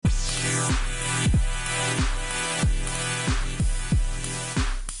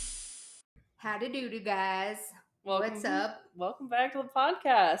Howdy doody, guys. Welcome, What's up? Welcome back to the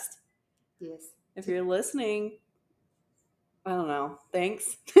podcast. Yes. If you're listening, I don't know.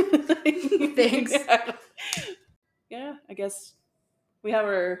 Thanks. Thanks. Yeah, I guess we have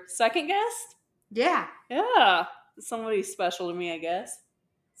our second guest. Yeah. Yeah, somebody special to me, I guess.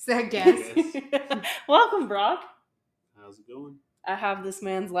 I guess. Welcome, Brock. How's it going? I have this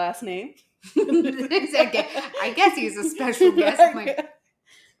man's last name. I guess he's a special guest. I'm like,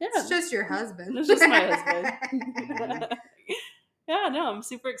 it's just your husband. It's just my husband. Yeah, no, I'm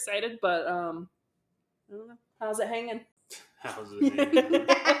super excited, but I don't know. How's it hanging? How's it hanging?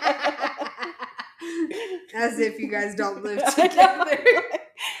 As if you guys don't live together.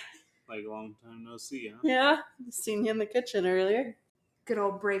 Like a long time no see, huh? Yeah, seen you in the kitchen earlier. Good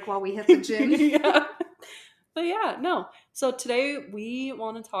old break while we hit the gym. Yeah. But yeah, no. So today we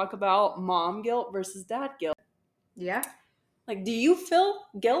want to talk about mom guilt versus dad guilt. Yeah. Like, do you feel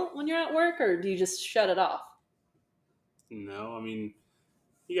guilt when you're at work, or do you just shut it off? No, I mean,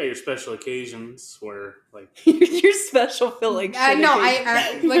 you got your special occasions where, like... your special feel like shit. No,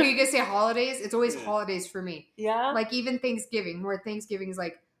 I like you guys say holidays. It's always holidays for me. Yeah? Like even Thanksgiving, where Thanksgiving is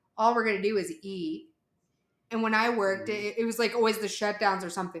like, all we're going to do is eat. And when I worked, it was like always the shutdowns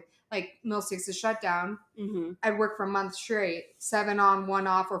or something. Like Mill 6 is shut down. Mm-hmm. I'd work for a month straight, 7 on, 1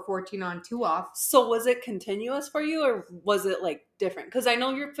 off, or 14 on, 2 off. So was it continuous for you, or was it like different? Because I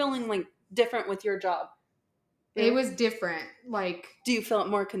know you're feeling like different with your job. It was different. Like, do you feel it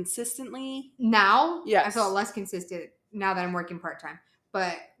more consistently? Now, yes. I feel less consistent now that I'm working part-time.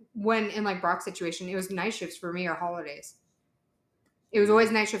 But when in like Brock's situation, it was night shifts for me or holidays. It was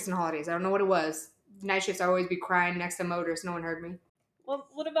always night shifts and holidays. I don't know what it was. Night shifts, I always be crying next to motors. No one heard me. Well,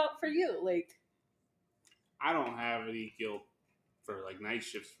 what about for you? Like, I don't have any guilt for like night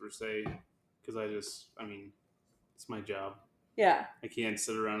shifts per se, because I mean, it's my job. Yeah. I can't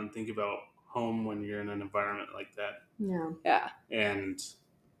sit around and think about home when you're in an environment like that. No. Yeah. And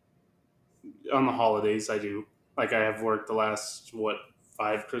on the holidays, I do. Like, I have worked the last,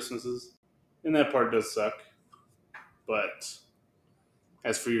 5 Christmases? And that part does suck. But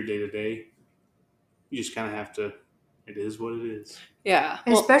as for your day-to-day, you just kind of have to, it is what it is. Yeah.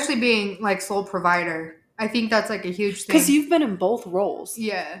 Especially being like sole provider. I think that's like a huge thing. Because you've been in both roles.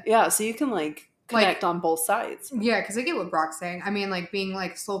 Yeah. Yeah, so you can like connect on both sides. Yeah, because I get what Brock's saying. I mean, like being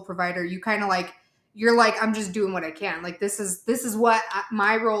like sole provider, you kind of like, you're like, I'm just doing what I can. Like this is what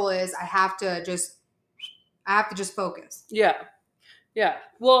my role is. I have to just focus. Yeah. Yeah.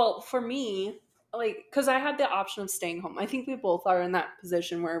 Well, for me, like, because I had the option of staying home. I think we both are in that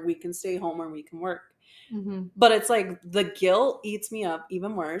position where we can stay home or we can work. Mm-hmm. But it's like the guilt eats me up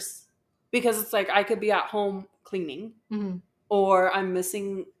even worse, because it's like I could be at home cleaning, mm-hmm. or I'm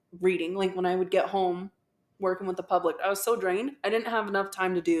missing reading. Like when I would get home working with the public, I was so drained. I didn't have enough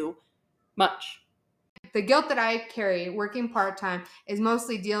time to do much. The guilt that I carry working part-time is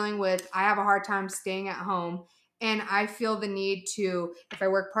mostly dealing with, I have a hard time staying at home. And I feel the need to, if I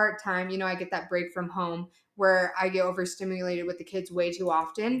work part-time, I get that break from home where I get overstimulated with the kids way too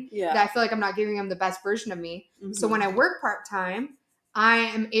often. Yeah. That I feel like I'm not giving them the best version of me. Mm-hmm. So when I work part-time, I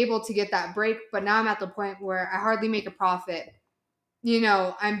am able to get that break. But now I'm at the point where I hardly make a profit.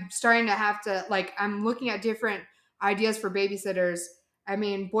 I'm starting to have to, like, I'm looking at different ideas for babysitters. I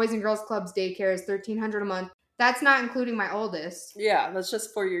mean, Boys and Girls Club's daycare is $1,300 a month. That's not including my oldest. Yeah, that's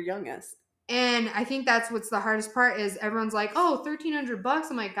just for your youngest. And I think that's what's the hardest part is everyone's like, oh, $1,300.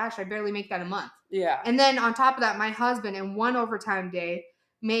 I'm like, gosh, I barely make that a month. Yeah. And then on top of that, my husband in one overtime day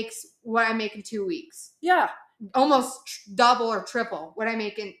makes what I make in 2 weeks. Yeah. Almost double or triple what I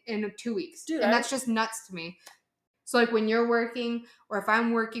make in 2 weeks. Dude, and that's just nuts to me. So like when you're working or if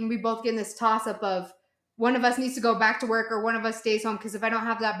I'm working, we both get in this toss up of one of us needs to go back to work or one of us stays home. Because if I don't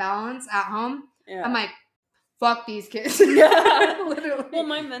have that balance at home, I'm like, fuck these kids. Yeah. Literally. Well,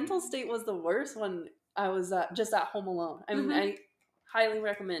 my mental state was the worst when I was just at home alone. I mean, I highly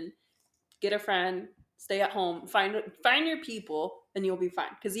recommend get a friend, stay at home, find your people, and you'll be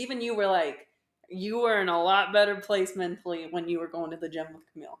fine. Because even you were like, you were in a lot better place mentally when you were going to the gym with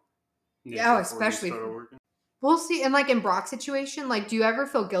Camille. Yeah, especially. We'll see. And like in Brock's situation, like, do you ever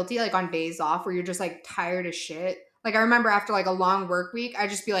feel guilty like on days off where you're just like tired as shit? Like I remember after like a long work week, I'd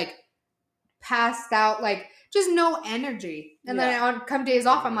just be like passed out, like just no energy. And then on come days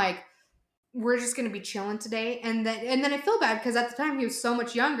off, I'm like, we're just gonna be chilling today. And then I feel bad because at the time he was so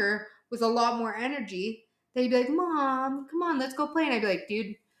much younger with a lot more energy that he'd be like, Mom, come on, let's go play. And I'd be like,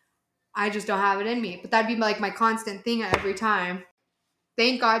 dude, I just don't have it in me. But that'd be like my constant thing every time.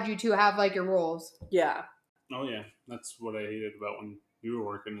 Thank God you two have like your roles. Yeah. Oh yeah, that's what I hated about when you were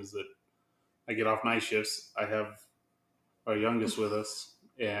working is that I get off night shifts. I have our youngest with us,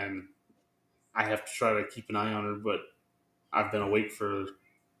 and I have to try to keep an eye on her, but I've been awake for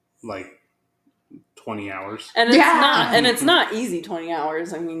like 20 hours. And it's not easy 20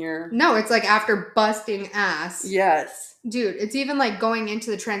 hours. I mean, No, it's like after busting ass. Yes. Dude, it's even like going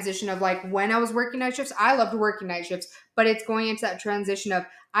into the transition of like when I was working night shifts, I loved working night shifts, but it's going into that transition of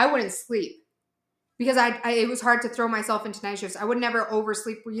I wouldn't sleep because it was hard to throw myself into night shifts. I would never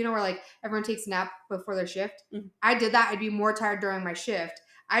oversleep, you know, where like everyone takes a nap before their shift. Mm-hmm. I did that. I'd be more tired during my shift.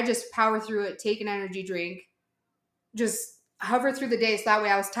 I just power through it, take an energy drink, just hover through the day. So that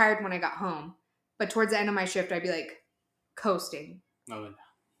way I was tired when I got home. But towards the end of my shift, I'd be like coasting. Oh, no.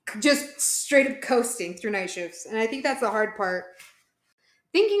 Just straight up coasting through night shifts. And I think that's the hard part.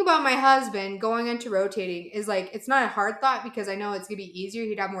 Thinking about my husband going into rotating is like, it's not a hard thought because I know it's going to be easier.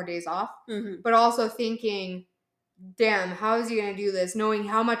 He'd have more days off. Mm-hmm. But also thinking, damn, how is he going to do this? Knowing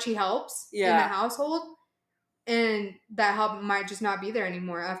how much he helps in the household. And that help might just not be there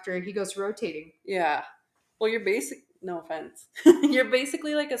anymore after he goes to rotating. Yeah. Well, no offense. You're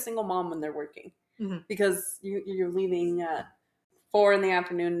basically like a single mom when they're working. Mm-hmm. Because you're leaving at 4 in the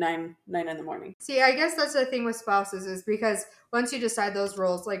afternoon, 9 in the morning. See, I guess that's the thing with spouses is because once you decide those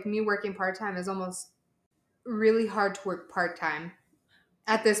roles, like me working part-time is almost really hard to work part-time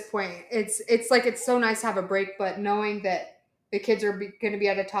at this point. It's like it's so nice to have a break, but knowing that the kids are going to be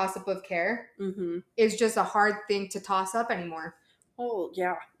at a toss-up of care is just a hard thing to toss up anymore. Oh,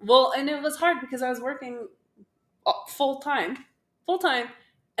 yeah. Well, and it was hard because I was working full-time,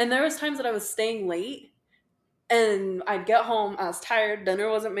 and there was times that I was staying late, and I'd get home, I was tired, dinner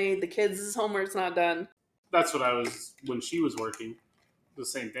wasn't made, the kids' homework's not done. That's what I was, when she was working, the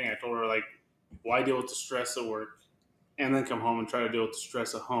same thing. I told her, like, why deal with the stress at work and then come home and try to deal with the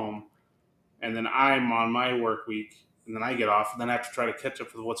stress at home, and then I'm on my work week, and then I get off, and then I have to try to catch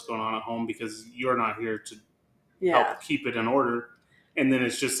up with what's going on at home because you're not here to help keep it in order. And then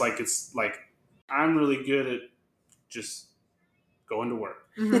it's like I'm really good at just going to work.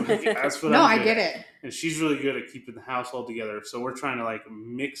 Mm-hmm. That's what I get it. And she's really good at keeping the household together. So we're trying to like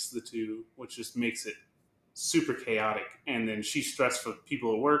mix the two, which just makes it super chaotic. And then she's stressed for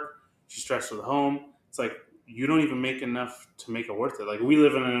people at work. She's stressed for the home. It's like you don't even make enough to make it worth it. Like we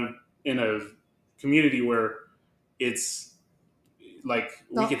live in a community where it's like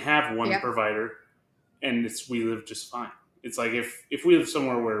we can have one provider, and we live just fine. It's like if we live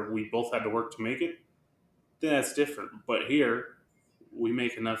somewhere where we both had to work to make it, then that's different. But here, we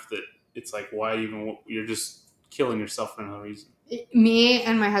make enough that it's like, why even? You're just killing yourself for no reason. Me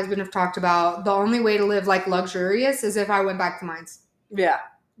and my husband have talked about the only way to live like luxurious is if I went back to mines. Yeah.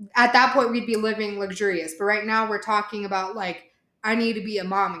 At that point, we'd be living luxurious. But right now, we're talking about like, I need to be a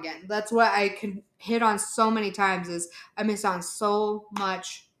mom again. That's what I can hit on so many times is I miss on so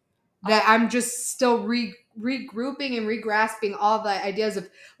much that I'm just still regrouping and regrasping all the ideas of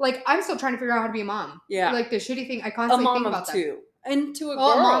like I'm still trying to figure out how to be a mom. Yeah, like the shitty thing I constantly think about that. A mom of 2 and to a girl.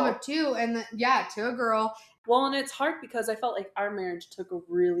 A mom of 2 and to a girl. Well, and it's hard because I felt like our marriage took a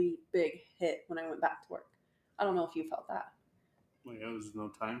really big hit when I went back to work. I don't know if you felt that. Well, yeah, there's no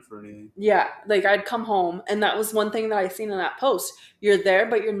time for anything. Yeah, like I'd come home, and that was one thing that I seen in that post. You're there,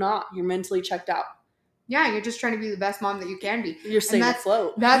 but you're not. You're mentally checked out. Yeah, you're just trying to be the best mom that you can be. You're staying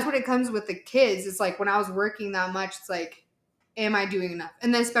afloat. That's what it comes with the kids. It's like when I was working that much, it's like, am I doing enough?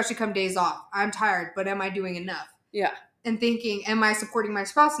 And then especially come days off. I'm tired, but am I doing enough? Yeah. And thinking, am I supporting my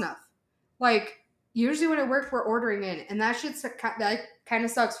spouse enough? Like, usually when I work, we're ordering in. And that kind of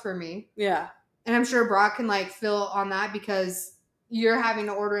sucks for me. Yeah. And I'm sure Brock can, like, fill on that because you're having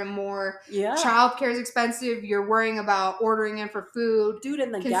to order in more. Yeah. Childcare is expensive. You're worrying about ordering in for food. Dude,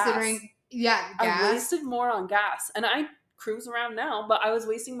 and the gas. Yeah, gas. I wasted more on gas. And I cruise around now, but I was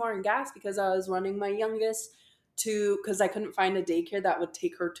wasting more on gas because I was running my youngest because I couldn't find a daycare that would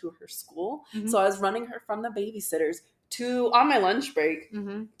take her to her school. Mm-hmm. So I was running her from the babysitters on my lunch break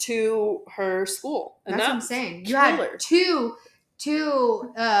to her school. And that's what I'm saying. You had two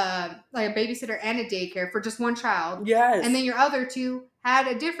like a babysitter and a daycare for just one child. Yes. And then your other 2 had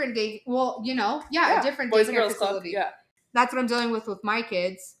a different day. Well, a different Boys and daycare Girls facility. Club. Yeah. That's what I'm dealing with my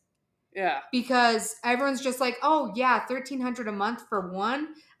kids. Yeah. Because everyone's just like, oh yeah, $1,300 a month for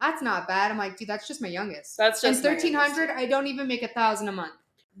one. That's not bad. I'm like, dude, that's just my youngest. That's just and $1,300. I don't even make $1,000 a month.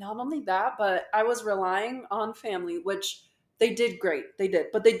 Not only that, but I was relying on family, which they did great. They did,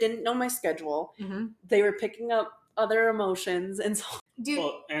 but they didn't know my schedule. Mm-hmm. They were picking up other emotions, and so. Dude.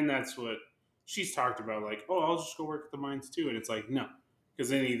 Well, and that's what she's talked about. Like, oh, I'll just go work at the mines too, and it's like no, because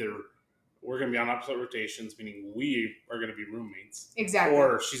then either we're going to be on opposite rotations, meaning we are going to be roommates. Exactly.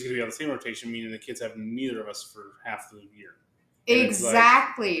 Or she's going to be on the same rotation, meaning the kids have neither of us for half the year. And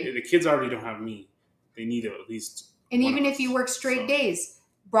exactly. Like, the kids already don't have me. They need to at least. And even if you work straight days,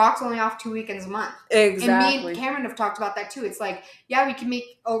 Brock's only off 2 weekends a month. Exactly. And me and Cameron have talked about that too. It's like, yeah, we can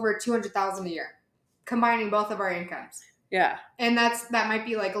make over $200,000 a year, combining both of our incomes. Yeah. And that might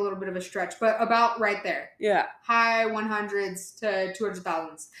be like a little bit of a stretch, but about right there. Yeah. High 100s to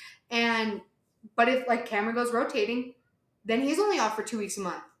 200,000s. But if like Cameron goes rotating, then he's only off for 2 weeks a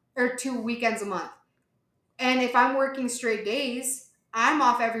month or 2 weekends a month. And if I'm working straight days, I'm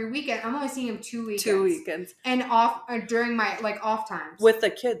off every weekend. I'm only seeing him 2 weekends. 2 weekends. And off during my like off times. With the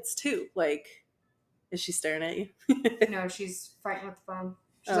kids too. Like, is she staring at you? No, she's fighting with the phone.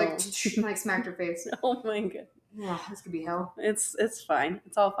 She's like smacked her face. Oh my god. Yeah, this could be hell. It's fine.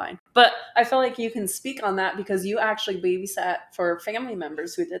 It's all fine. But I feel like you can speak on that because you actually babysat for family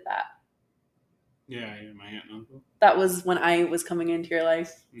members who did that. Yeah, my aunt and uncle. That was when I was coming into your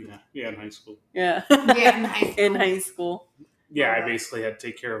life. Yeah, in high school. Yeah. Yeah, in high school. In high school. Yeah, I basically had to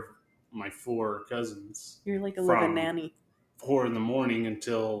take care of my 4 cousins. You're like a living nanny. 4 a.m.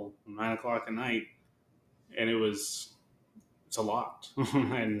 until 9 o'clock at night, and it's a lot,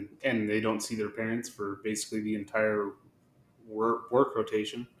 and they don't see their parents for basically the entire work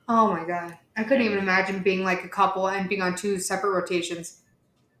rotation. Oh my god, I couldn't even imagine being like a couple and being on 2 separate rotations.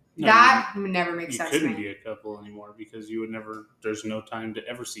 No, that would never make sense. You couldn't be a couple anymore because you would never. There's no time to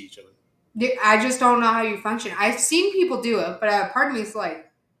ever see each other. I just don't know how you function. I've seen people do it, but part of me is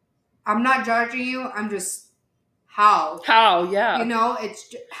like, I'm not judging you. I'm just how. Yeah. You know, it's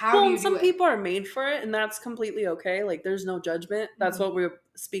just, how do you do some it? people are made for it, and that's completely okay. Like, there's no judgment. That's what we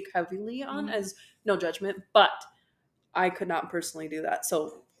speak heavily on as no judgment. But I could not personally do that.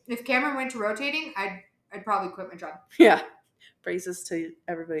 So if Cameron went to rotating, I'd probably quit my job. Yeah. Praises to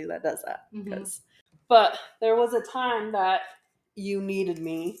everybody that does that. But there was a time that you needed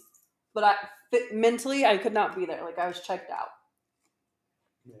me, but mentally I could not be there. Like, I was checked out.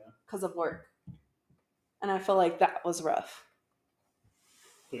 Yeah. Because of work. And I feel like that was rough.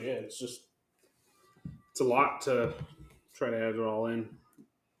 But yeah, it's a lot to try to add it all in.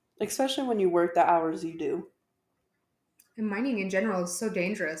 Especially when you work the hours you do. And mining in general is so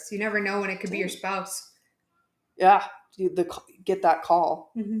dangerous. You never know when it could be your spouse. Yeah. Get that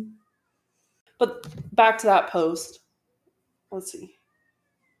call. But back to that post. Let's see.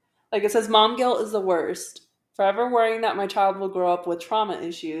 Like, it says, mom guilt is the worst. Forever worrying that my child will grow up with trauma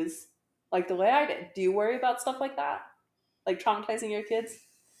issues. Like the way I did. Do you worry about stuff like that? Like traumatizing your kids?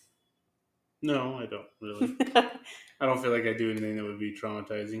 No, I don't really. I don't feel like I do anything that would be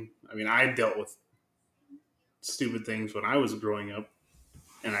traumatizing. I mean, I dealt with stupid things when I was growing up,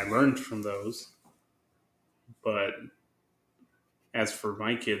 and I learned from those. But as for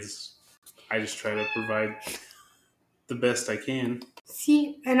my kids, I just try to provide the best I can.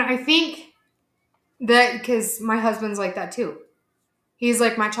 See, and I think that because my husband's like that too. He's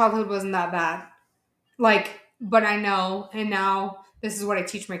like, my childhood wasn't that bad. Like, but I know, and now this is what I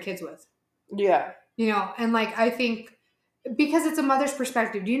teach my kids with. Yeah. You know, and like, I think, because it's a mother's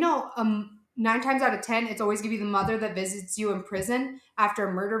perspective. Do you know, 9 times out of 10, it's always going to be the mother that visits you in prison after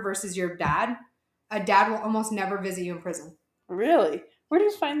a murder versus your dad. A dad will almost never visit you in prison. Really? Where do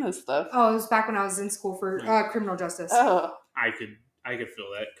you find this stuff? Oh, it was back when I was in school for criminal justice. Oh. I could feel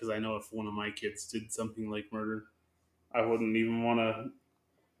that, because I know if one of my kids did something like murder, I wouldn't even want to.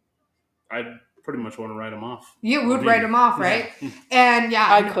 I'd pretty much want to write them off. You would write them off, right? Yeah. And yeah,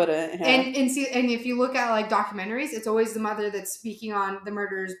 I couldn't. Yeah. And if you look at like documentaries, it's always the mother that's speaking on the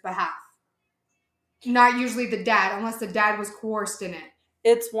murderer's behalf, not usually the dad, unless the dad was coerced in it.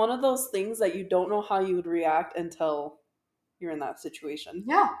 It's one of those things that you don't know how you would react until you're in that situation.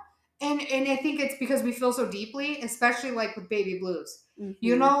 Yeah. And I think it's because we feel so deeply, especially like with baby blues.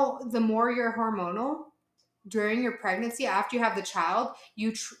 You know, the more you're hormonal during your pregnancy, after you have the child,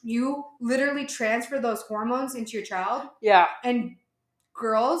 you literally transfer those hormones into your child. Yeah. And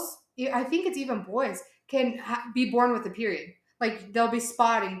girls, I think it's even boys, can be born with a period. Like, they'll be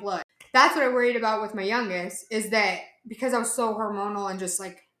spotting blood. That's what I worried about with my youngest, is that because I was so hormonal and just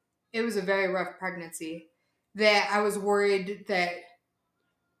like, it was a very rough pregnancy, that I was worried that,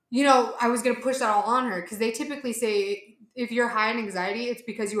 you know, I was going to push that all on her. Because they typically say, if you're high in anxiety, it's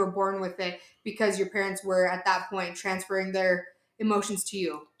because you were born with it, because your parents were at that point transferring their emotions to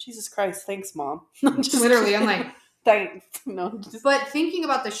you. Jesus Christ, thanks, Mom. Literally, I'm like, thanks. No, But thinking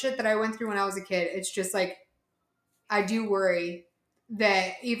about the shit that I went through when I was a kid, it's just like, I do worry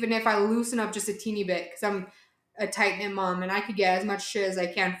that even if I loosen up just a teeny bit, because I'm a tight-knit mom and I could get as much shit as I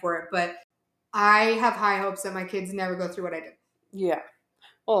can for it, but I have high hopes that my kids never go through what I did. Yeah.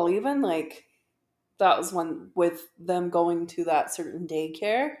 Well, even like, that was one with them going to that certain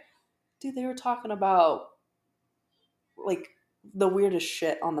daycare. Dude, they were talking about like the weirdest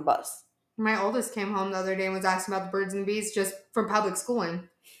shit on the bus. My oldest came home the other day and was asking about the birds and bees just from public schooling.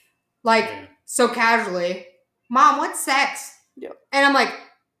 Like, so casually, Mom, what's sex? Yep. And I'm like,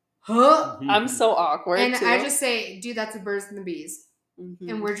 huh? I'm so awkward, and too. I just say, dude, that's the birds and the bees. Mm-hmm.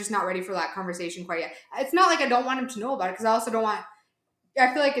 And we're just not ready for that conversation quite yet. It's not like I don't want him to know about it, because I also don't want...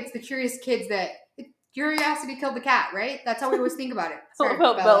 I feel like it's the curious kids that... Curiosity killed the cat, right? That's how we always think about it. Sorry,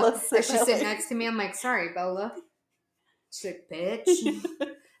 what about Bella? As she's sitting next to me, I'm like, sorry, Bella. She's like, bitch.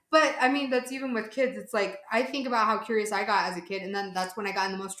 But, I mean, that's even with kids. It's like, I think about how curious I got as a kid, and then that's when I got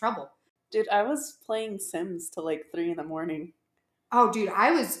in the most trouble. Dude, I was playing Sims till like 3 a.m. Oh, dude,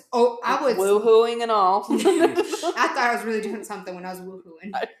 I was woohooing and all. I thought I was really doing something when I was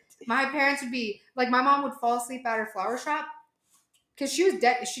woohooing. My parents would be like, my mom would fall asleep at her flower shop because she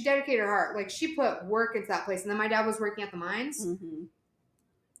dedicated her heart. Like, she put work into that place, and then my dad was working at the mines. Mm-hmm.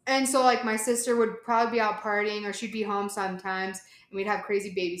 And so, like, my sister would probably be out partying, or she'd be home sometimes, and we'd have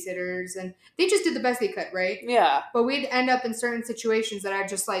crazy babysitters, and they just did the best they could, right? Yeah. But we'd end up in certain situations that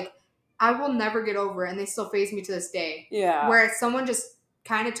I will never get over, and they still faze me to this day. Yeah. Where someone just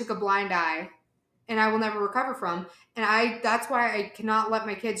kind of took a blind eye, and I will never recover from. And that's why I cannot let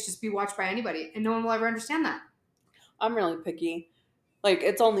my kids just be watched by anybody, and no one will ever understand that. I'm really picky. Like,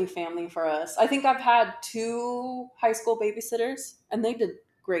 it's only family for us. I think I've had 2 high school babysitters, and they did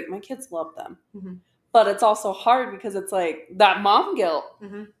great. My kids love them. Mm-hmm. But it's also hard because it's like that mom guilt.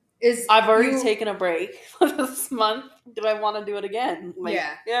 Mm-hmm. I've already taken a break this month. Do I want to do it again? Like,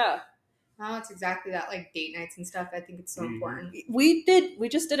 yeah. Oh, it's exactly that. Like date nights and stuff. I think it's so important. We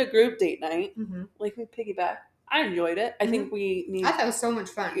just did a group date night. Mm-hmm. Like, we piggybacked. I enjoyed it. I think I thought it was so much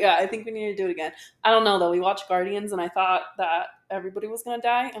fun. Yeah, I think we need to do it again. I don't know, though. We watched Guardians, and I thought that everybody was going to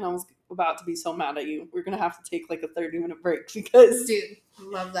die, and I was about to be so mad at you. We're going to have to take, like, a 30-minute break because... Dude, I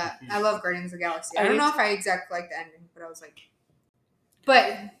love that. I love Guardians of the Galaxy. I don't know if I exactly like the ending, but I was like...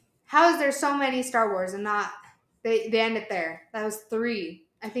 But how is there so many Star Wars and not... They end it there. That was 3.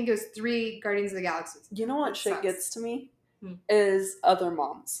 I think it was 3 Guardians of the Galaxy. You know what shit gets to me? Is other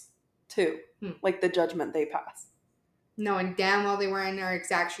moms, too. Like, the judgment they pass. Knowing damn well they were in their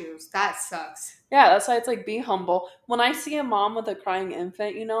exact shoes. That sucks. Yeah, that's why it's like, be humble. When I see a mom with a crying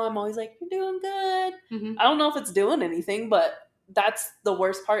infant, I'm always like, you're doing good. Mm-hmm. I don't know if it's doing anything, but that's the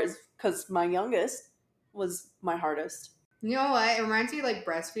worst part, is because my youngest was my hardest. You know what? It reminds me of, like,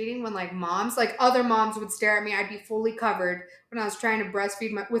 breastfeeding, when, like, moms, like, other moms would stare at me. I'd be fully covered when I was trying to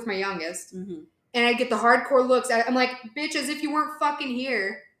breastfeed with my youngest. Mm-hmm. And I'd get the hardcore looks. I'm like, bitch, as if you weren't fucking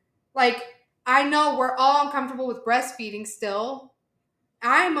here. Like, I know we're all uncomfortable with breastfeeding still.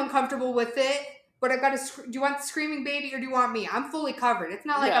 I'm uncomfortable with it, but I got to... Do you want the screaming baby or do you want me? I'm fully covered. It's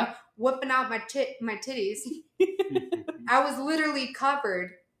not like I'm whipping out my titties. I was literally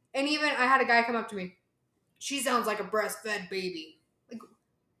covered. And even I had a guy come up to me. She sounds like a breastfed baby. Like,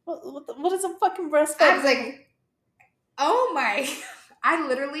 what is a fucking breastfed? I was like, oh my! I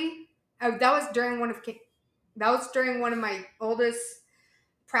literally... that was during one of my oldest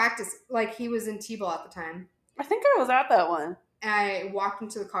practice. Like, he was in T-ball at the time. I think I was at that one. And I walked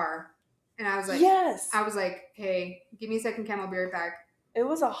into the car, and I was like, yes. I was like, hey, give me a second, Camille, I'll be right back. It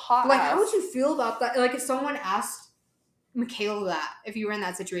was a hot Like, how would you feel about that? Like, if someone asked Mckayla that, if you were in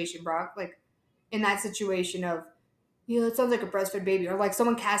that situation, Brock, like, in that situation of, it sounds like a breastfed baby, or like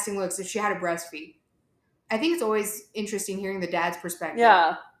someone casting looks if she had a breastfeed. I think it's always interesting hearing the dad's perspective.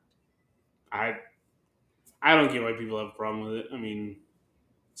 Yeah. I don't get why people have a problem with it. I mean,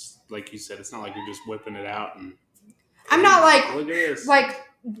 like you said, it's not like you're just whipping it out and... I'm not like... Look at this. Like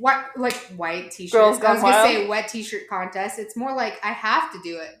white t-shirts. Girls I was going to say wet t-shirt contest. It's more like I have to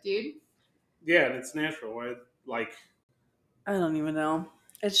do it, dude. Yeah, and it's natural. Why, like... I don't even know.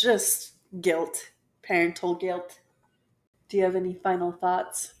 It's just guilt. Parental guilt. Do you have any final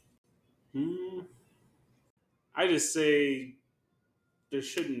thoughts? I just say there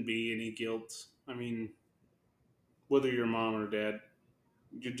shouldn't be any guilt. I mean, whether you're mom or dad,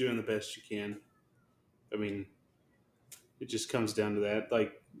 you're doing the best you can. I mean, it just comes down to that.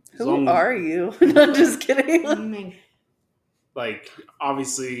 Like, who are you? No, just kidding. Like,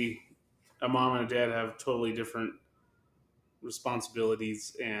 obviously, a mom and a dad have totally different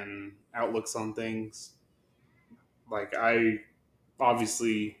responsibilities and outlooks on things. Like, I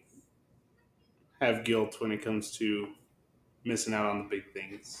obviously have guilt when it comes to missing out on the big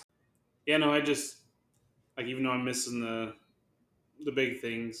things. Yeah, no, I just, like, even though I'm missing the big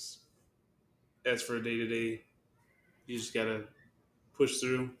things, as for a day-to-day, you just gotta push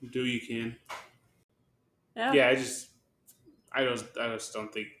through, do what you can. Yeah, I just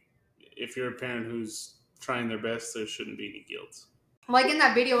don't think, if you're a parent who's trying their best, there shouldn't be any guilt. Like in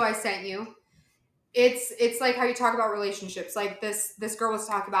that video I sent you, it's like how you talk about relationships. Like this girl was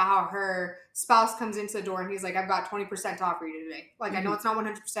talking about how her spouse comes into the door and he's like, I've got 20% to offer you today. Like, I know it's not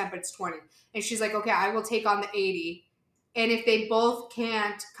 100%, but it's 20. And she's like, okay, I will take on the 80. And if they both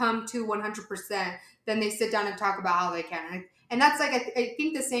can't come to 100%, then they sit down and talk about how they can. And that's like, I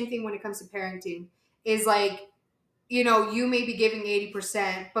think the same thing when it comes to parenting is like, you may be giving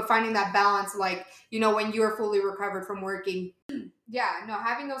 80%, but finding that balance, like, when you're fully recovered from working. Yeah, no,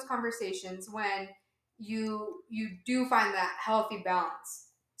 having those conversations when you do find that healthy balance,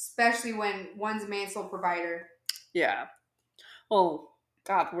 especially when one's main sole provider. Yeah. Well,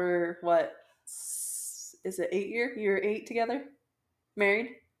 God, we're what? Is it 8 year? You're 8 together?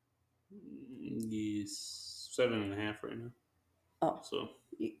 Married? Yes, 7.5 right now. Oh, so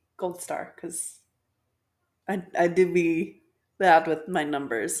gold star, because I do be bad with my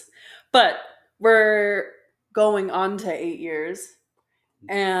numbers, but we're going on to 8 years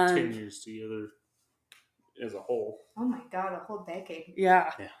and 10 years together as a whole. Oh my God, a whole decade.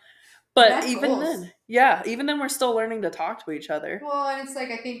 Yeah. But that's even goals. Even then we're still learning to talk to each other. Well, and it's like,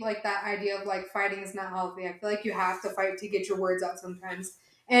 I think like that idea of like fighting is not healthy. I feel like you have to fight to get your words out sometimes.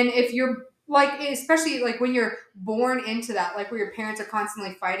 And if you're like, especially like when you're born into that, like where your parents are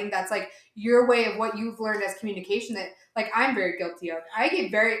constantly fighting, that's like your way of what you've learned as communication that like I'm very guilty of. I've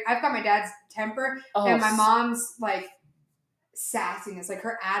got my dad's temper and my mom's like sassiness, like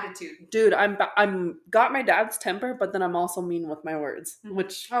her attitude. Dude, I'm got my dad's temper, but then I'm also mean with my words,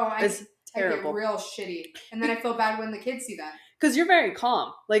 which is terrible. I get real shitty, and then I feel bad when the kids see that. Because you're very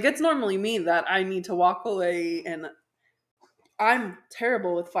calm. Like, it's normally me that I need to walk away, and I'm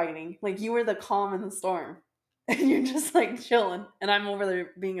terrible with fighting. Like, you were the calm in the storm, and you're just like chilling, and I'm over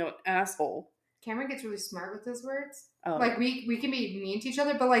there being an asshole. Cameron gets really smart with his words. Oh. Like we can be mean to each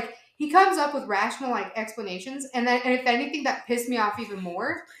other, but like he comes up with rational like explanations, and if anything that pissed me off even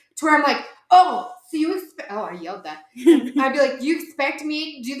more, to where I'm like, oh, so you expect? Oh, I yelled that. I'd be like, you expect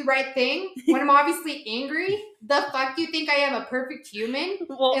me to do the right thing when I'm obviously angry? The fuck do you think I am, a perfect human?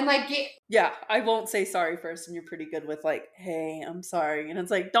 Well, and like, yeah, I won't say sorry first, and you're pretty good with like, hey, I'm sorry, and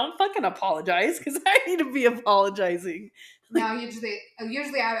it's like, don't fucking apologize because I need to be apologizing. No, usually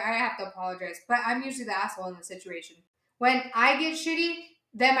I have to apologize, but I'm usually the asshole in the situation. When I get shitty,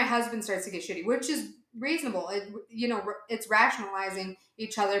 then my husband starts to get shitty, which is reasonable. It's rationalizing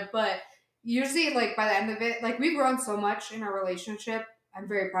each other, but usually, like, by the end of it, like, we've grown so much in our relationship. I'm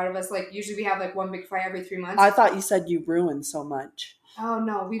very proud of us. Like, usually we have like one big fight every 3 months. I thought you said you ruined so much. Oh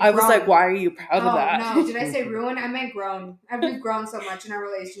no, I was like, why are you proud of that? No, did I say ruin? I meant grown. We've grown so much in our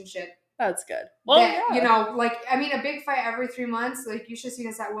relationship. That's good. Well, yeah. Like, I mean, a big fight every 3 months, like, you should have seen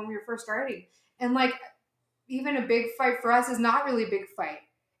us that when we were first starting. And, like, even a big fight for us is not really a big fight.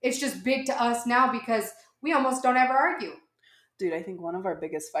 It's just big to us now because we almost don't ever argue. Dude, I think one of our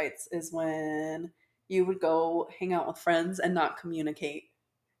biggest fights is when you would go hang out with friends and not communicate.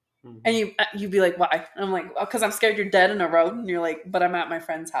 Mm-hmm. And you'd be like, why? And I'm like, because I'm scared you're dead in a road. And you're like, but I'm at my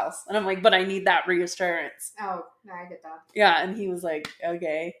friend's house. And I'm like, but I need that reassurance. Oh, no, I get that. Yeah, and he was like,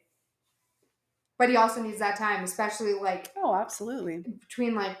 okay. But he also needs that time, especially like... Oh, absolutely.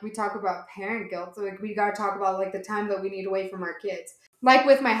 Between, like, we talk about parent guilt. So, like, we got to talk about, like, the time that we need away from our kids. Like,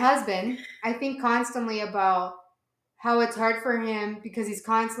 with my husband, I think constantly about how it's hard for him because he's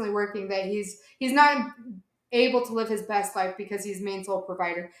constantly working, that he's not able to live his best life because he's main sole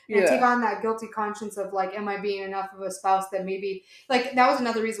provider. And take on that guilty conscience of, like, am I being enough of a spouse that maybe... Like, that was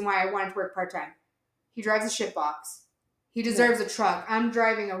another reason why I wanted to work part-time. He drives a shit box. He deserves a truck. I'm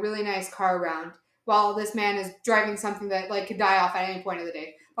driving a really nice car around, while this man is driving something that, like, could die off at any point of the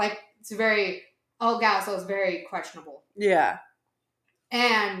day. Like, it's very... All gas, so it's very questionable. Yeah.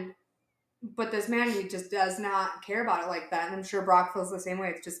 But this man, he just does not care about it like that. And I'm sure Brock feels the same way.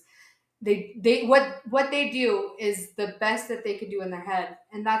 It's just... What they do is the best that they could do in their head.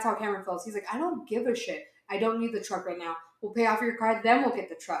 And that's how Cameron feels. He's like, I don't give a shit. I don't need the truck right now. We'll pay off your car, then we'll get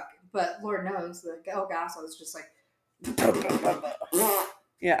the truck. But Lord knows, the El Gaso is just like...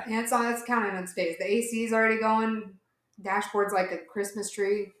 Yeah. And it's counting on days. The AC's already going. Dashboard's like a Christmas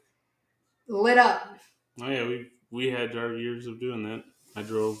tree. Lit up. Oh yeah, we had our years of doing that. I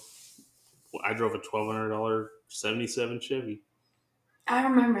drove a $1,200 '77 Chevy. I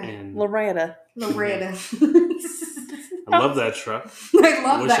remember. And Loretta. I love that truck.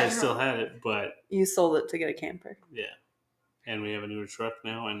 I wish I still had it, but you sold it to get a camper. Yeah. And we have a newer truck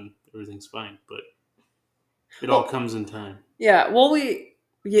now, and everything's fine. But it all comes in time. Yeah. Well,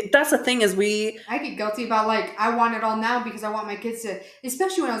 that's the thing is I get guilty about, like, I want it all now because I want my kids to,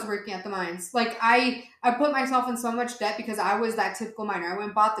 especially when I was working at the mines. Like, I put myself in so much debt because I was that typical miner. I went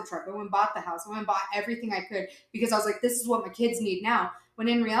and bought the truck. I went and bought the house. I went and bought everything I could because I was like, this is what my kids need now. When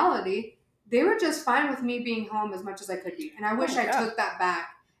in reality, they were just fine with me being home as much as I could be. And I wish I took that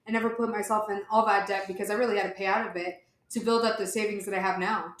back and never put myself in all that debt because I really had to pay out of it to build up the savings that I have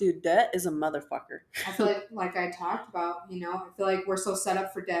now. Dude, debt is a motherfucker. I feel like I talked about, I feel like we're so set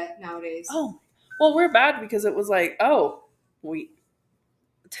up for debt nowadays. Oh, well, we're bad because it was like,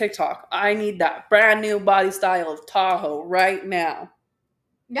 TikTok, I need that brand new body style of Tahoe right now.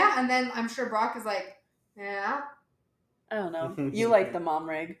 Yeah, and then I'm sure Brock is like, yeah. I don't know. You like the mom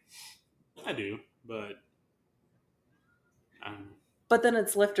rig. I do, but But then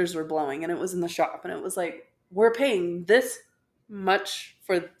its lifters were blowing and it was in the shop and it was like, we're paying this much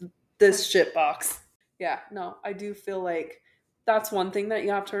for this shit box. Yeah, no, I do feel like that's one thing that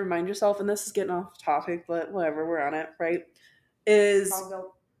you have to remind yourself, and this is getting off topic, but whatever, we're on it, right?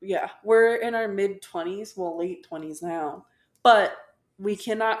 We're in our mid-20s, well, late 20s now, but we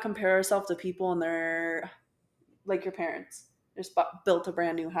cannot compare ourselves to people in their, like your parents. Just built a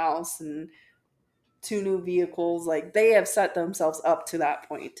brand new house and 2 new vehicles. Like, they have set themselves up to that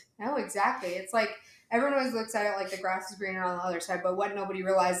point. No, exactly. It's like everyone always looks at it like the grass is greener on the other side, but what nobody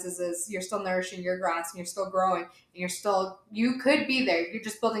realizes is you're still nourishing your grass and you're still growing and you could be there. You're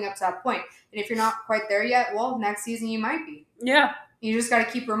just building up to that point. And if you're not quite there yet, well, next season you might be. Yeah. You just got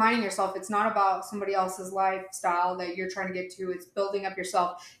to keep reminding yourself it's not about somebody else's lifestyle that you're trying to get to. It's building up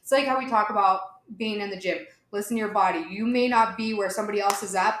yourself. It's like how we talk about being in the gym. Listen to your body. You may not be where somebody else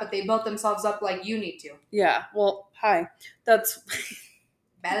is at, but they built themselves up like you need to. Yeah. Well, hi. That's...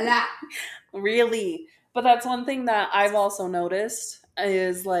 Bella. Really. But that's one thing that I've also noticed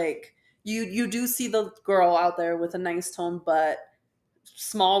is like you do see the girl out there with a nice toned butt,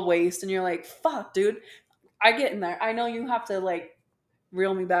 small waist, and you're like, fuck, dude. I get in there. I know you have to like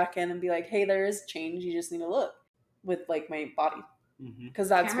reel me back in and be like, hey, there is change. You just need to look with like my body. Because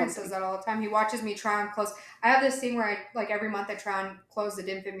that's Cameron says that all the time. He watches me try on clothes. I have this thing where I like every month I try on clothes that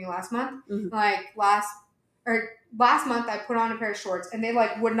didn't fit me last month. Mm-hmm. Like last month I put on a pair of shorts and they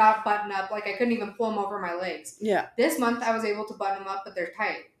like would not button up. Like I couldn't even pull them over my legs. Yeah. This month I was able to button them up, but they're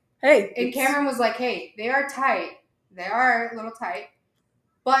tight. Hey. And Cameron was like, hey, they are tight. They are a little tight.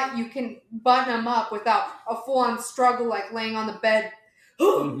 But you can button them up without a full-on struggle like laying on the bed. A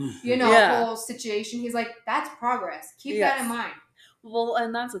whole situation. He's like, that's progress. Keep that in mind. Well,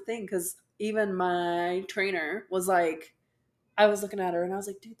 and that's the thing, because even my trainer was like, I was looking at her and I was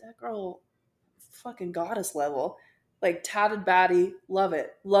like, dude, that girl, fucking goddess level. Like, tatted baddie, love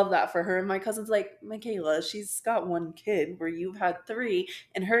it. Love that for her. And my cousin's like, Mckayla, she's got 1 kid where you've had 3,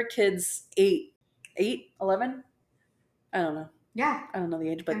 and her kid's 8, 11? I don't know. Yeah. I don't know the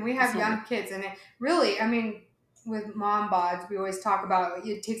age, but... And we have young kids, and it really, I mean... With mom bods, we always talk about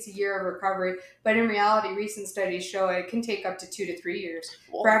it takes a year of recovery, but in reality, recent studies show it can take up to 2 to 3 years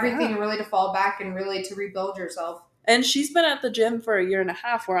for everything really to fall back and really to rebuild yourself. And she's been at the gym for a year and a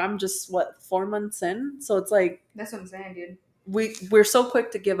half, where I'm just 4 months in. So it's like, that's what I'm saying, dude. We're so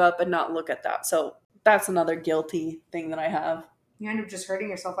quick to give up and not look at that. So that's another guilty thing that I have. You end up just hurting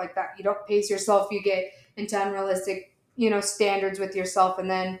yourself like that. You don't pace yourself. You get into unrealistic, standards with yourself, and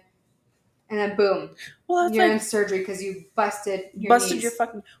then boom, you're in surgery because you busted your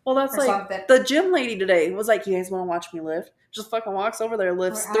fucking... Well, that's like something. The gym lady today was like, you guys want to watch me lift? Just fucking walks over there,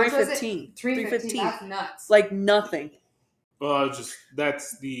 lifts 315. 315, that's nuts. Like nothing. Well,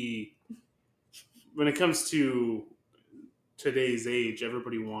 when it comes to today's age,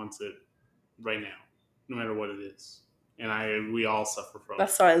 everybody wants it right now, no matter what it is. And we all suffer from it.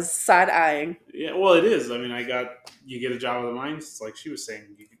 That's why I was side-eyeing. Yeah, well, it is. I mean, you get a job of the mines. It's like she was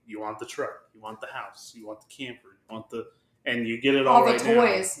saying, you want the truck, you want the house, you want the camper, and you get it all right now. All the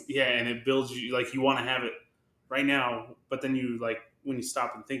toys. Yeah, and it builds you, like, you want to have it right now. But then you, like, when you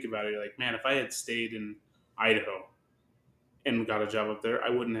stop and think about it, you're like, man, if I had stayed in Idaho and got a job up there,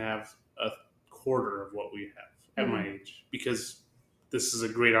 I wouldn't have a quarter of what we have at my age, because this is a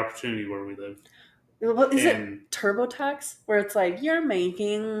great opportunity where we live. What is it? TurboTax, where it's like you're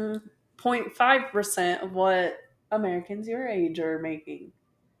making 0.5% of what Americans your age are making.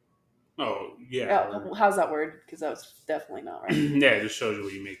 Oh, yeah. How's that word? Because that was definitely not right. Yeah, it just shows you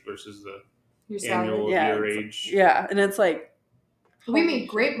what you make versus the annual your age. Yeah, and it's like... We make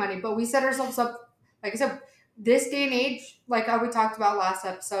great money, but we set ourselves up... Like I said, this day and age, like we talked about last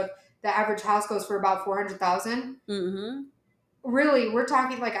episode, the average house goes for about $400,000. Mm-hmm. Really, we're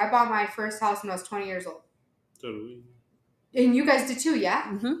talking, like, I bought my first house when I was 20 years old. Totally. And you guys did too, yeah?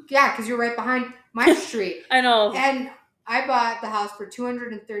 Mm-hmm. Yeah, because you're right behind my street. I know. And I bought the house for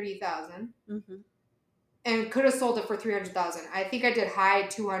 $230,000. Mm-hmm. And could have sold it for $300,000. I think I did high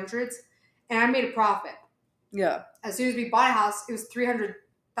 200s, and I made a profit. Yeah. As soon as we bought a house, it was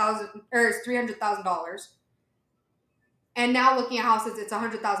 $300,000. And now looking at houses, it's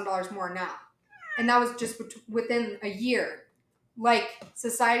 $100,000 more now. And that was just within a year. Like,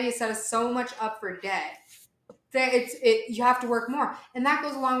 society has set us so much up for debt that you have to work more. And that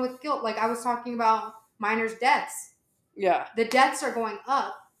goes along with guilt. Like, I was talking about minors' deaths. Yeah. The deaths are going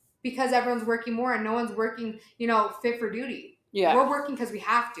up because everyone's working more and no one's working, fit for duty. Yeah. We're working because we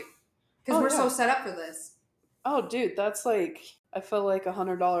have to. Because we're so set up for this. Oh, dude, that's like, I feel like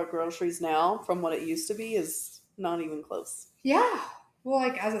 $100 groceries now from what it used to be is not even close. Yeah. Well,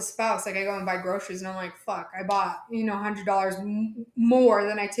 like, as a spouse, like, I go and buy groceries and I'm like, fuck, I bought, $100 more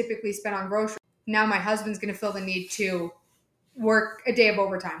than I typically spend on groceries. Now my husband's going to feel the need to work a day of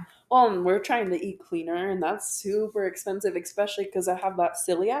overtime. Well, and we're trying to eat cleaner, and that's super expensive, especially because I have that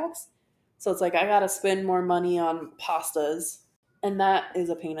celiac. So it's like I got to spend more money on pastas, and that is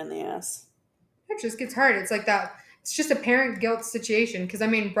a pain in the ass. It just gets hard. It's like that. It's just a parent guilt situation. Because,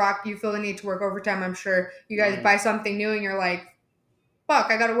 Brock, you feel the need to work overtime, I'm sure. You guys buy something new and you're like, fuck,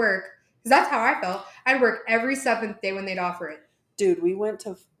 I got to work. Because that's how I felt. I'd work every 7th day when they'd offer it. Dude, we went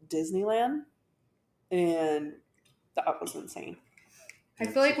to Disneyland, and that was insane. I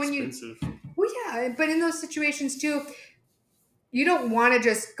feel like when you... Well, yeah, but in those situations, too, you don't want to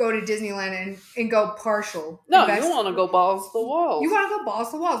just go to Disneyland and go partial. No, you want to go balls to the walls. You want to go balls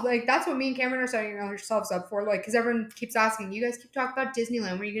to the walls. Like, that's what me and Cameron are setting ourselves up for. Like, because everyone keeps asking, you guys keep talking about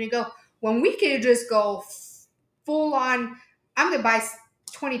Disneyland. Where are you going to go? When we could just go full on, I'm going to buy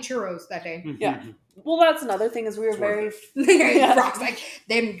 20 churros that day. Yeah. Well, that's another thing is we were very... Brock's like,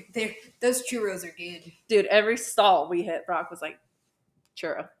 those churros are good. Dude, every stall we hit, Brock was like,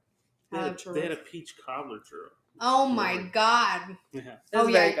 churro. They had a peach cobbler churro. Oh my God. Yeah. Oh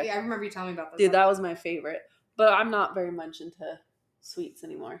yeah, I remember you telling me about that. Dude, that was my favorite. But I'm not very much into sweets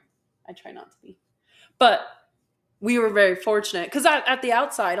anymore. I try not to be. But we were very fortunate because at the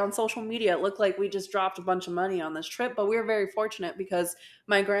outside on social media, it looked like we just dropped a bunch of money on this trip. But we were very fortunate because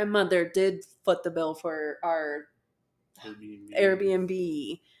my grandmother did foot the bill for our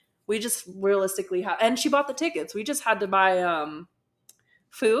Airbnb. We just realistically had, and she bought the tickets. We just had to buy some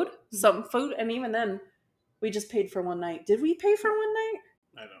food, and even then, we just paid for one night. Did we pay for one night?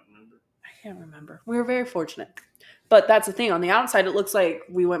 I don't remember. I can't remember. We were very fortunate. But that's the thing. On the outside, it looks like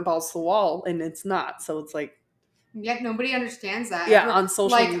we went balls to the wall, and it's not. So it's like... Yet nobody understands that. Yeah, on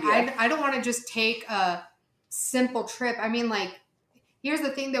social media. I don't want to just take a simple trip. Here's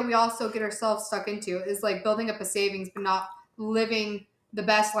the thing that we also get ourselves stuck into is like building up a savings, but not living the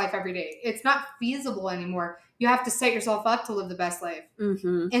best life every day. It's not feasible anymore. You have to set yourself up to live the best life.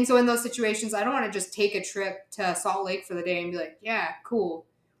 Mm-hmm. And so in those situations, I don't want to just take a trip to Salt Lake for the day and be like, yeah, cool.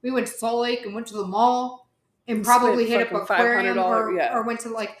 We went to Salt Lake and went to the mall and probably hit up aquarium or went to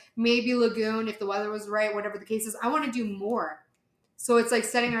like maybe Lagoon if the weather was right, whatever the case is. I want to do more. So it's like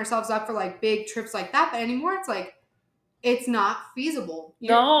setting ourselves up for like big trips like that. But anymore, it's like, it's not feasible.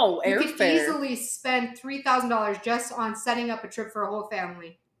 You could easily spend $3,000 just on setting up a trip for a whole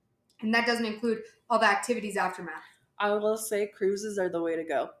family. And that doesn't include all the activities aftermath. I will say cruises are the way to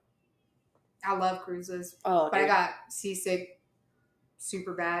go. I love cruises. Oh, but I got seasick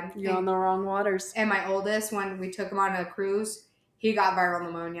super bad. You're on the wrong waters. And my oldest, when we took him on a cruise, he got viral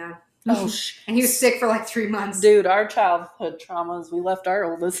pneumonia. Oh, and he was sick for like 3 months. Dude, our childhood traumas, we left our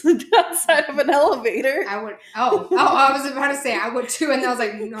oldest outside of an elevator. I was about to say I would too, and I was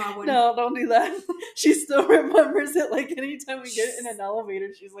like, no, I wouldn't. No, don't do that. She still remembers it. Like anytime we get in an elevator,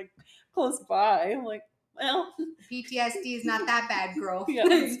 she's like close by. I'm like, well, PTSD is not that bad, girl. Yeah,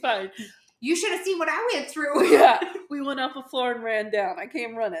 it's fine. You should have seen what I went through. Yeah, we went up a floor and ran down. I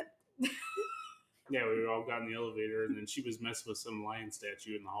came running. Yeah, we all got in the elevator, and then she was messing with some lion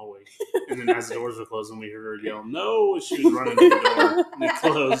statue in the hallway. And then as the doors were closing, we heard her yell, "No!" She was running to the door, and it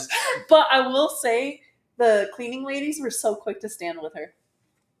closed. But I will say, the cleaning ladies were so quick to stand with her.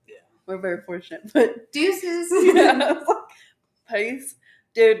 Yeah. We're very fortunate. But deuces. Yeah. Peace.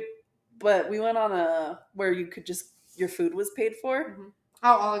 Dude, but we went on where you could just, your food was paid for. Mm-hmm.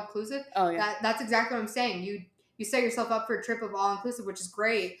 Oh, all inclusive? Oh, yeah. That's exactly what I'm saying. You set yourself up for a trip of all inclusive, which is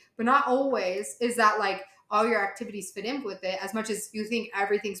great, but not always is that like all your activities fit in with it. As much as you think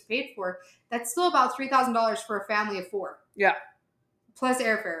everything's paid for, that's still about $3,000 for a family of 4. Yeah. Plus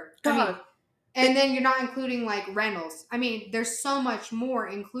airfare. And then you're not including like rentals. There's so much more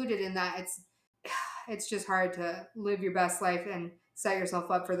included in that. It's just hard to live your best life and set yourself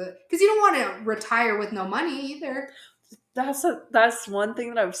up for because you don't want to retire with no money either. That's one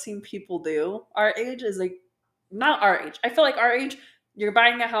thing that I've seen people do. Our age is like, not our age. I feel like our age, you're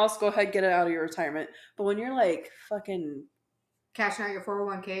buying a house, go ahead, get it out of your retirement. But when you're like fucking cashing out your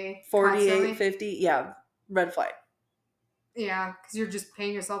 401k, 48, 50, yeah, red flag. Yeah, because you're just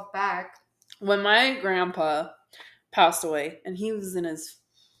paying yourself back. When my grandpa passed away, and he was in his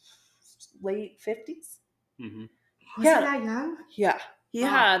late 50s. Mm-hmm. Was he that young? Yeah. He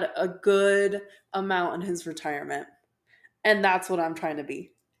had a good amount in his retirement. And that's what I'm trying to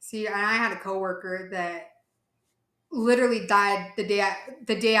be. See, and I had a coworker that literally died the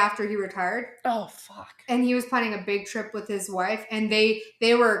day after he retired. Oh, fuck. And he was planning a big trip with his wife, and they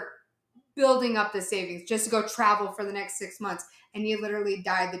were building up the savings just to go travel for the next 6 months. And he literally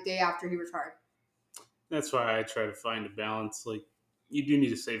died the day after he retired. That's why I try to find a balance. Like, you do need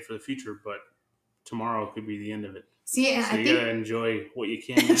to save for the future, but tomorrow could be the end of it. See, and so you gotta enjoy what you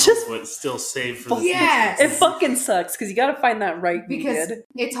can now, but still save for the future. It fucking sucks because you gotta find that right because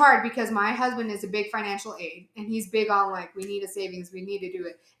it's hard because my husband is a big financial aid and he's big on like we need a savings, we need to do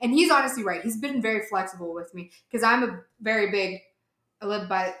it, and he's honestly right. He's been very flexible with me because I'm a very big. I live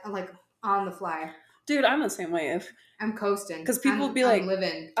by like on the fly. Dude, I'm the same way. If I'm coasting because people would be like,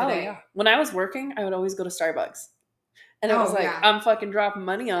 living today. Oh yeah. When I was working, I would always go to Starbucks, and it was like I'm fucking dropping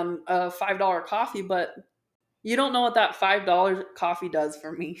money on a $5 coffee, but. You don't know what that $5 coffee does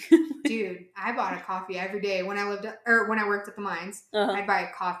for me. Dude, I bought a coffee every day when I worked at the mines. Uh-huh. I'd buy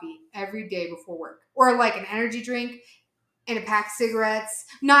a coffee every day before work. Or like an energy drink and a pack of cigarettes.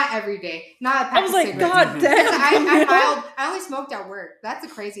 Not every day. Not a pack of cigarettes. I was like, God damn. I only smoked at work. That's a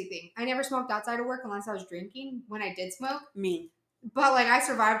crazy thing. I never smoked outside of work unless I was drinking when I did smoke. Me. But like I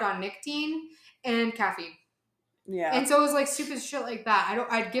survived on nicotine and caffeine. Yeah. And so it was like stupid shit like that.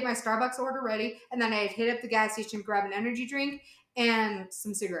 I'd get my Starbucks order ready and then I'd hit up the gas station, grab an energy drink and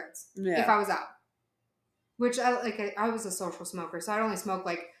some cigarettes if I was out. Which I was a social smoker, so I'd only smoke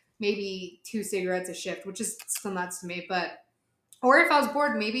like maybe 2 cigarettes a shift, which is still nuts to me, or if I was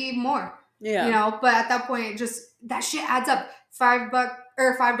bored, maybe even more. Yeah. You know, but at that point that shit adds up.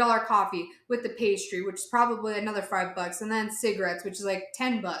 $5 coffee with the pastry, which is probably another $5, and then cigarettes, which is like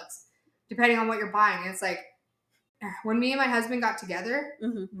 $10, depending on what you're buying. And it's like when me and my husband got together,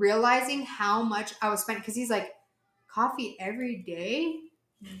 realizing how much I was spending, because he's like, coffee every day?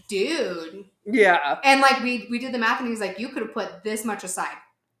 Dude. Yeah. And like we did the math and he was like, you could have put this much aside.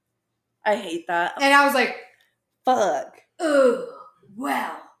 I hate that. And I was like, fuck. Oh,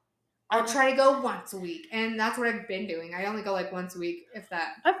 well, I'll try to go once a week. And that's what I've been doing. I only go like once a week, if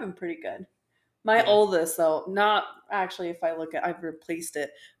that. I've been pretty good. My oldest, though, not actually, if I look at, I've replaced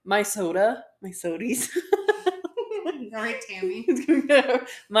it. My sodies. All right, Tammy.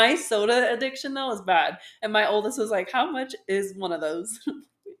 My soda addiction, though, is bad. And my oldest was like, how much is one of those?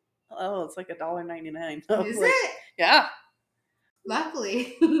 Oh, it's like $1.99. Is it? Yeah.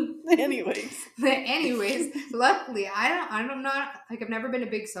 Luckily. Anyways, luckily. I'm not, like, I've never been a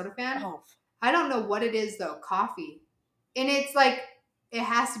big soda fan. Oh. I don't know what it is, though. Coffee. And it's like, it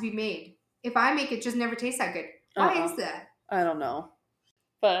has to be made. If I make it, just never tastes that good. Why is that? I don't know.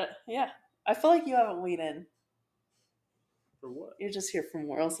 But, yeah. I feel like you haven't weighed in. For what? You're just here for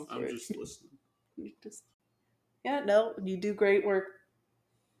moral support. I'm just listening. Yeah, no, you do great work,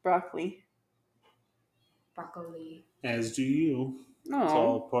 Broccoli. As do you. No. It's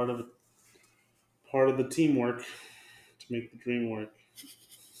all part of the teamwork to make the dream work.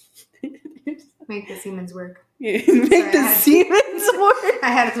 Make the Siemens work. Yeah, Siemens work.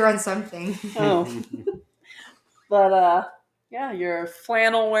 I had to throw in something. Oh. But, yeah, you're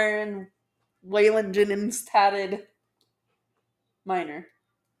flannel wearing, Waylon Jennings tatted miner.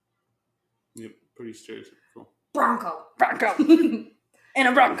 Yep, pretty stereotypical. Bronco. And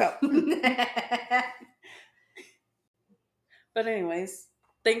a Bronco. But anyways,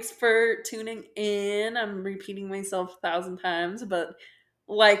 thanks for tuning in. I'm repeating myself 1,000 times, but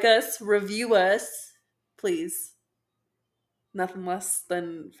like us, review us, please. Nothing less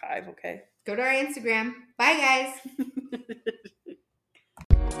than 5, okay? Go to our Instagram. Bye,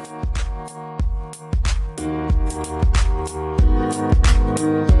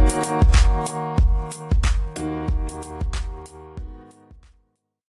 guys.